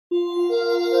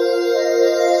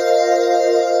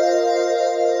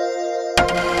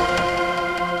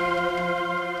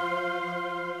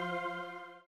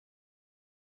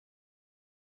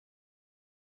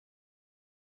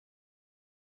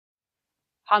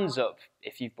Hands up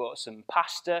if you've bought some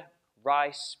pasta,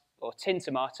 rice, or tinned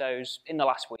tomatoes in the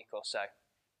last week or so.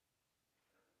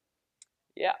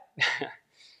 Yeah.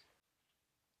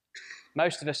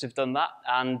 Most of us have done that,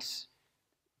 and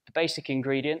the basic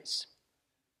ingredients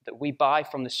that we buy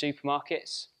from the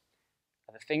supermarkets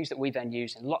are the things that we then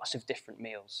use in lots of different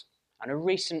meals. And a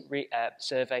recent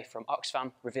survey from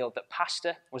Oxfam revealed that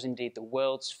pasta was indeed the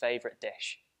world's favourite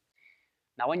dish.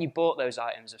 Now, when you bought those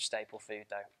items of staple food,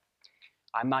 though,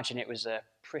 I imagine it was a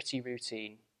pretty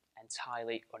routine,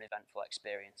 entirely uneventful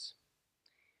experience.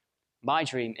 My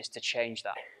dream is to change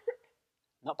that,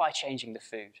 not by changing the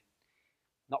food,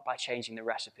 not by changing the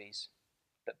recipes,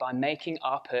 but by making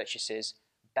our purchases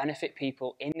benefit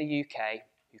people in the UK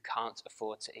who can't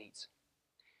afford to eat.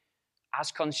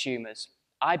 As consumers,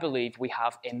 I believe we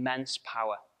have immense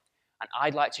power, and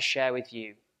I'd like to share with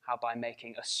you how by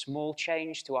making a small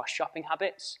change to our shopping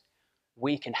habits,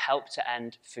 we can help to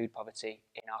end food poverty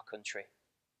in our country.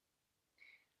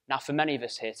 Now, for many of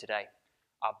us here today,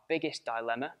 our biggest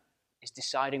dilemma is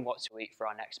deciding what to eat for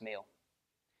our next meal.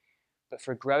 But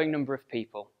for a growing number of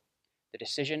people, the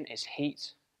decision is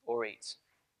heat or eat.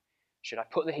 Should I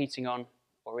put the heating on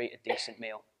or eat a decent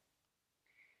meal?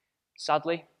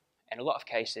 Sadly, in a lot of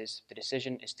cases, the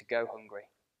decision is to go hungry.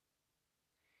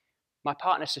 My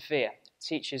partner Sophia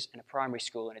teaches in a primary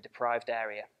school in a deprived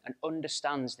area and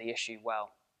understands the issue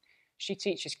well. She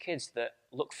teaches kids that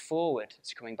look forward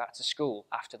to coming back to school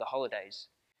after the holidays,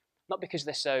 not because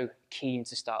they're so keen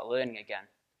to start learning again,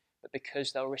 but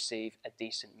because they'll receive a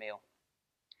decent meal.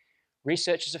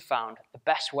 Researchers have found the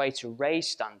best way to raise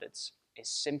standards is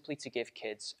simply to give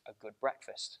kids a good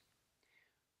breakfast.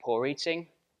 Poor eating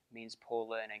means poor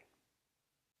learning.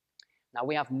 Now,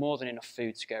 we have more than enough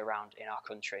food to go around in our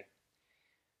country,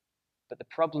 but the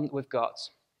problem that we've got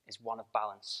is one of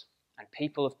balance, and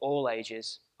people of all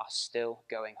ages are still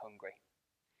going hungry.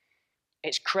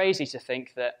 It's crazy to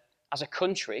think that as a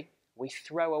country, we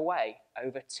throw away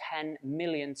over 10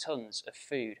 million tonnes of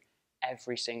food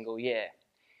every single year,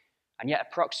 and yet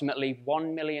approximately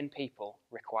 1 million people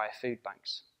require food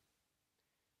banks.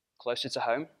 Closer to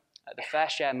home, at the Fair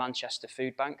Share Manchester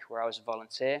Food Bank, where I was a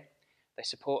volunteer, they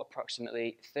support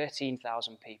approximately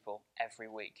 13,000 people every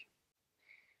week.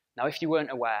 Now, if you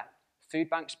weren't aware, food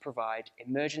banks provide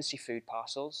emergency food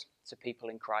parcels to people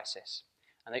in crisis,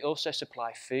 and they also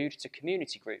supply food to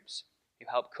community groups who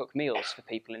help cook meals for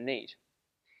people in need.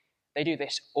 They do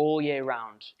this all year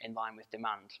round in line with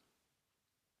demand.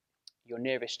 Your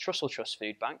nearest Trussell Trust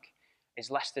food bank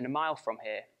is less than a mile from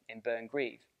here in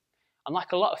Burngreave, and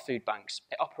like a lot of food banks,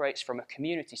 it operates from a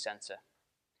community centre.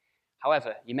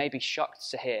 However, you may be shocked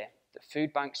to hear that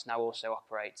food banks now also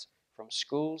operate from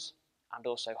schools and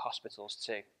also hospitals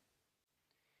too.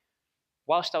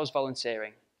 Whilst I was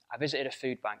volunteering, I visited a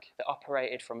food bank that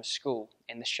operated from a school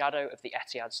in the shadow of the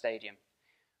Etihad Stadium,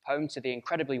 home to the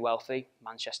incredibly wealthy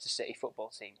Manchester City football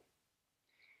team.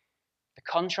 The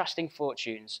contrasting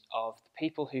fortunes of the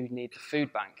people who need the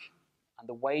food bank and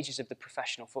the wages of the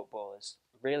professional footballers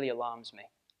really alarms me.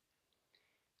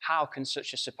 How can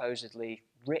such a supposedly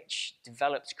rich,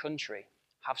 developed country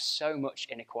have so much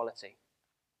inequality?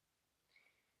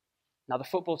 Now, the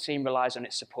football team relies on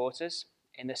its supporters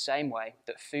in the same way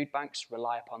that food banks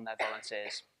rely upon their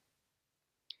volunteers.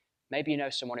 Maybe you know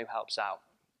someone who helps out,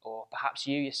 or perhaps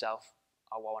you yourself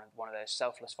are one of those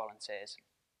selfless volunteers.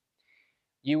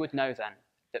 You would know then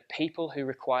that people who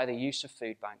require the use of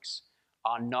food banks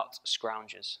are not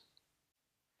scroungers.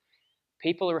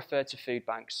 People are referred to food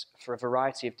banks for a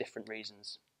variety of different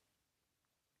reasons.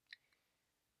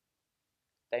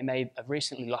 They may have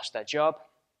recently lost their job,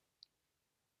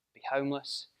 be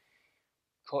homeless,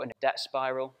 caught in a debt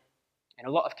spiral, in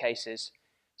a lot of cases,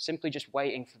 simply just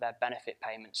waiting for their benefit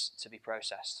payments to be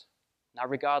processed. Now,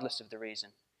 regardless of the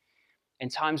reason, in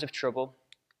times of trouble,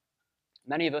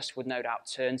 many of us would no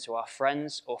doubt turn to our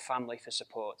friends or family for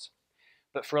support.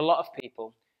 But for a lot of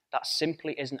people, that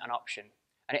simply isn't an option.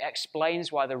 And it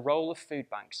explains why the role of food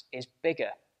banks is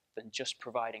bigger than just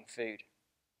providing food.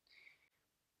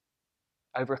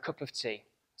 Over a cup of tea,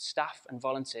 staff and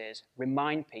volunteers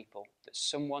remind people that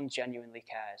someone genuinely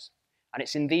cares. And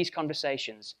it's in these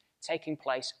conversations taking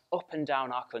place up and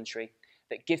down our country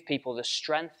that give people the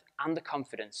strength and the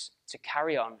confidence to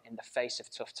carry on in the face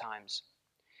of tough times.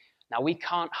 Now, we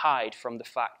can't hide from the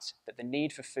fact that the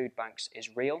need for food banks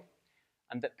is real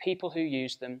and that people who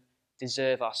use them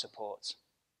deserve our support.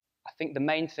 I think the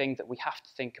main thing that we have to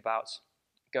think about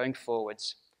going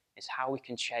forwards is how we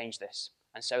can change this.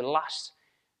 And so last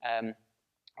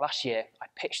year, I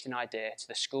pitched an idea to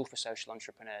the School for Social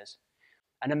Entrepreneurs,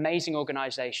 an amazing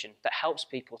organisation that helps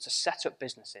people to set up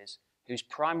businesses whose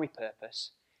primary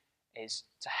purpose is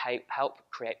to help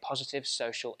create positive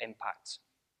social impact.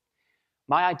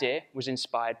 My idea was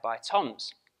inspired by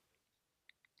Tom's,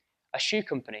 a shoe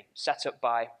company set up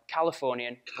by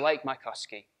Californian Blake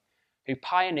Mycoskie, who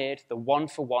pioneered the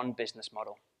one-for-one business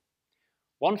model.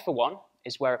 One-for-one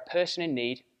is where a person in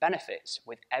need benefits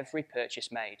with every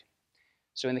purchase made.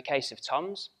 So in the case of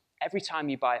Tom's, every time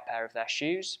you buy a pair of their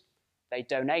shoes, they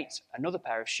donate another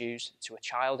pair of shoes to a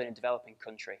child in a developing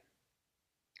country.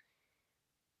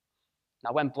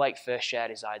 Now, when Blake first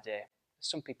shared his idea,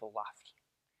 some people laughed.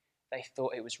 They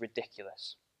thought it was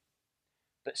ridiculous.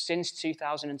 But since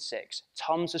 2006,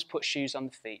 Tom's has put shoes on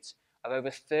the feet of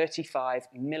over 35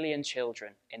 million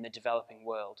children in the developing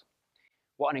world.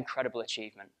 What an incredible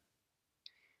achievement.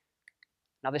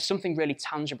 Now, there's something really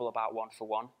tangible about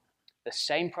one-for-one. The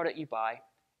same product you buy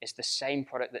is the same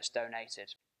product that's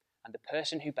donated, and the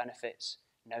person who benefits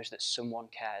knows that someone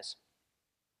cares.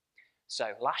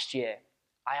 So last year,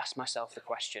 I asked myself the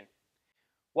question,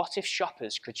 what if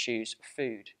shoppers could choose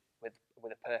food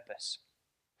with a purpose?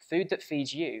 Food that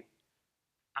feeds you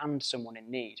and someone in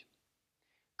need.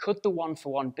 Could the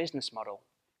one-for-one business model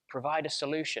provide a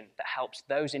solution that helps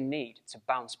those in need to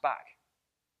bounce back?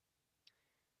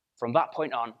 From that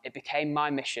point on, it became my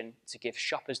mission to give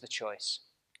shoppers the choice.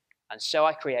 And so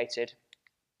I created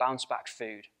Bounce Back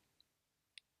Food.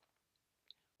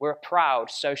 We're a proud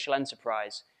social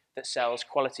enterprise that sells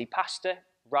quality pasta,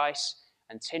 rice,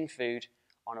 and tin food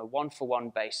on a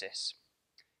one-for-one basis.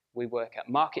 We work at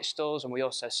market stalls and we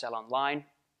also sell online.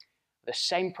 The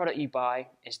same product you buy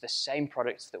is the same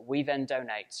product that we then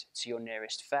donate to your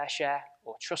nearest FareShare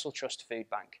or Trussell Trust Food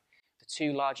Bank, the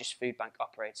two largest food bank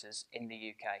operators in the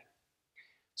UK.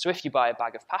 So if you buy a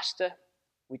bag of pasta,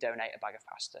 we donate a bag of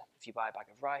pasta. If you buy a bag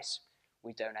of rice,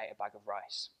 we donate a bag of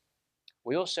rice.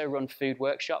 We also run food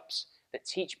workshops that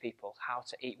teach people how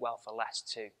to eat well for less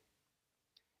too.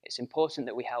 It's important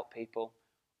that we help people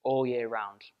all year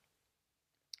round.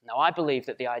 Now, I believe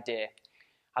that the idea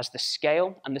has the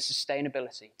scale and the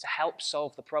sustainability to help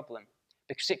solve the problem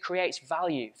because it creates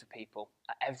value for people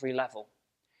at every level.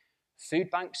 Food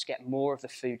banks get more of the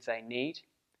food they need.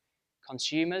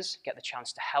 Consumers get the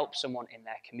chance to help someone in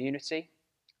their community.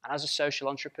 And as a social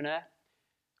entrepreneur,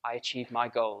 I achieve my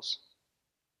goals.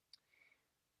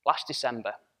 Last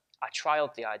December, I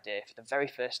trialled the idea for the very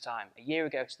first time, a year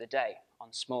ago to the day,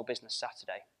 on Small Business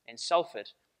Saturday in Salford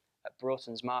at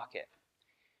Broughton's Market,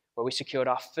 where we secured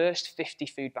our first 50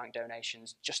 food bank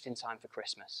donations just in time for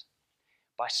Christmas.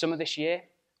 By summer this year,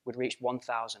 we'd reached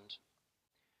 1,000.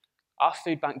 Our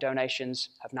food bank donations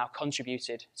have now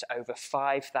contributed to over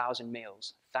 5,000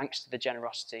 meals, thanks to the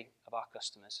generosity of our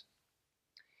customers.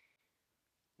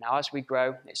 Now, as we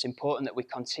grow, it's important that we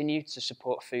continue to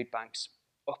support food banks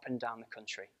up and down the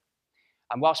country.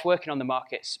 And whilst working on the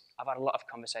markets, I've had a lot of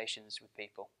conversations with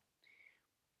people,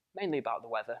 mainly about the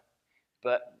weather,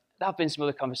 but there have been some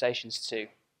other conversations too.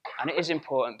 And it is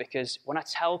important because when I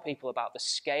tell people about the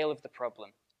scale of the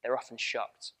problem, they're often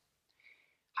shocked.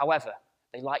 However,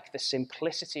 they like the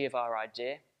simplicity of our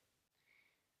idea,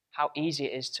 how easy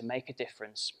it is to make a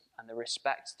difference, and the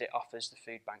respect that it offers the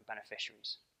food bank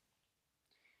beneficiaries.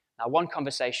 Now, one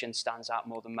conversation stands out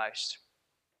more than most.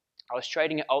 I was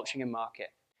trading at Altrincham Market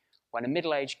when a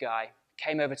middle-aged guy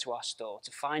came over to our store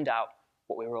to find out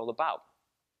what we were all about.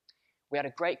 We had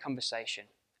a great conversation,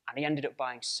 and he ended up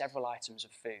buying several items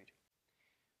of food.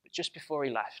 But just before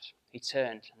he left, he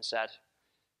turned and said,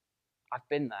 "I've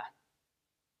been there.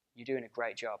 You're doing a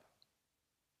great job."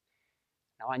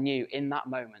 Now, I knew in that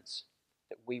moment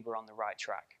that we were on the right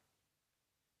track.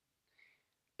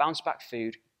 Bounce Back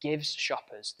Food gives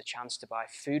shoppers the chance to buy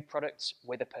food products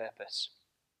with a purpose.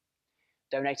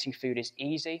 Donating food is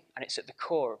easy, and it's at the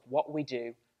core of what we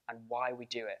do and why we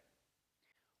do it.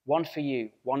 One for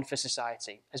you, one for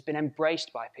society has been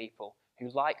embraced by people who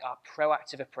like our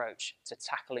proactive approach to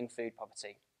tackling food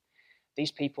poverty.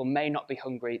 These people may not be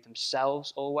hungry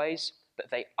themselves always,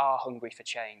 but they are hungry for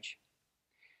change.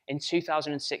 In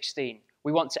 2016,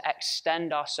 we want to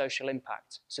extend our social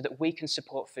impact so that we can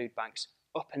support food banks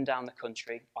up and down the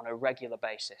country on a regular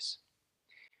basis.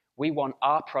 We want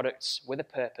our products with a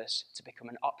purpose to become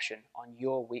an option on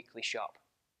your weekly shop.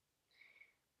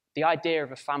 The idea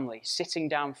of a family sitting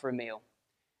down for a meal,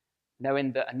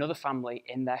 knowing that another family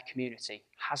in their community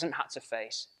hasn't had to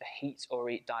face the heat or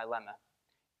eat dilemma,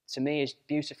 to me is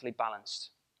beautifully balanced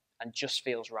and just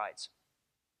feels right.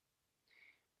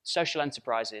 Social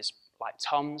enterprises like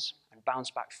Tom's and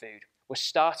Bounce Back Food were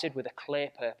started with a clear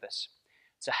purpose: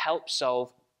 to help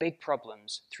solve big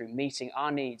problems through meeting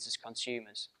our needs as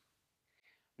consumers.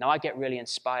 Now, I get really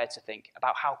inspired to think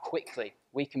about how quickly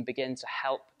we can begin to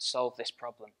help solve this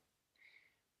problem.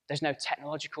 There's no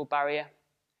technological barrier,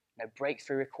 no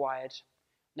breakthrough required,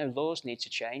 no laws need to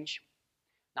change.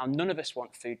 Now, none of us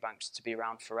want food banks to be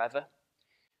around forever.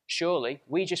 Surely,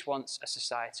 we just want a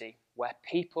society where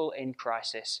people in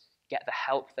crisis get the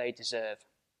help they deserve.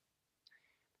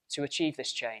 To achieve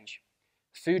this change,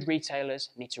 food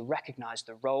retailers need to recognise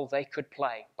the role they could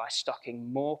play by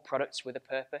stocking more products with a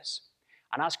purpose.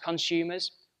 And as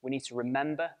consumers, we need to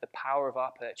remember the power of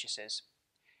our purchases.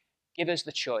 Give us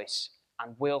the choice,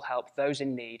 and we'll help those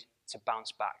in need to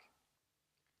bounce back.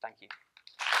 Thank you.